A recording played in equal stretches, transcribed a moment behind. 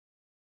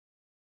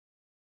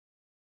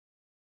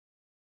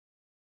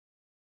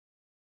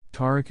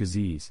Traeq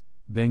Aziz,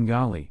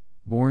 Bengali,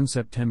 born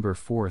September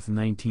 4,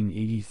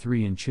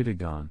 1983 in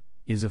Chittagong,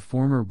 is a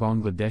former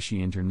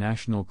Bangladeshi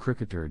international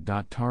cricketer.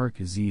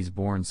 Traeq Aziz,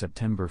 born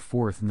September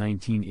 4,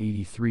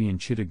 1983 in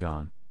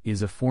Chittagong,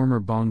 is a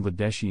former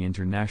Bangladeshi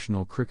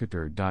international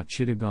cricketer.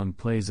 Chittagong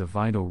plays a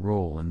vital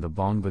role in the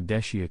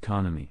Bangladeshi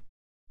economy.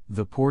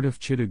 The port of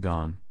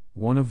Chittagong,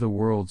 one of the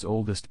world's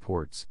oldest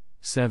ports,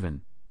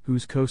 7,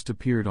 whose coast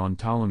appeared on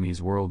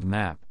Ptolemy's world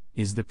map,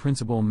 is the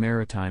principal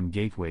maritime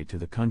gateway to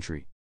the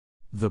country.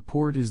 The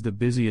port is the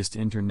busiest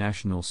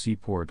international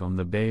seaport on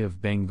the Bay of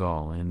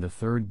Bengal and the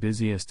third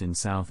busiest in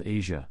South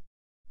Asia.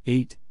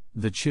 8.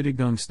 The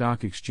Chittagong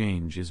Stock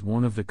Exchange is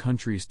one of the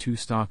country's 2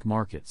 stock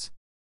markets.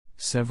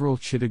 Several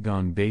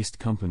Chittagong-based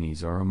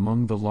companies are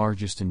among the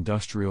largest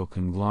industrial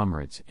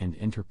conglomerates and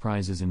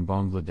enterprises in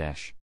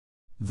Bangladesh.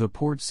 The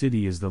port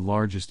city is the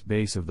largest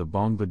base of the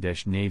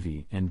Bangladesh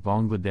Navy and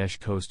Bangladesh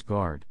Coast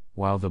Guard,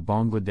 while the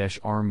Bangladesh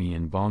Army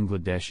and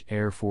Bangladesh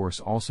Air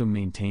Force also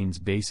maintains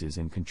bases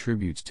and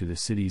contributes to the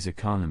city's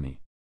economy.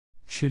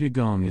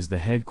 Chittagong is the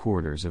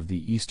headquarters of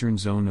the eastern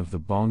zone of the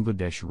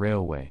Bangladesh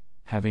Railway,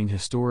 having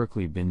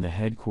historically been the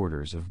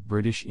headquarters of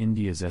British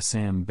India's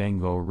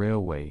Assam-Bengal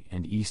Railway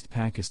and East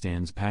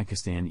Pakistan's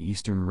Pakistan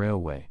Eastern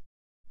Railway.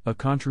 A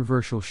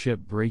controversial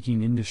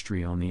ship-breaking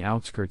industry on the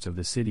outskirts of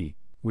the city,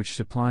 which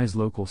supplies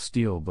local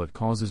steel but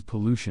causes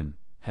pollution,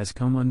 has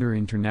come under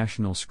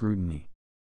international scrutiny.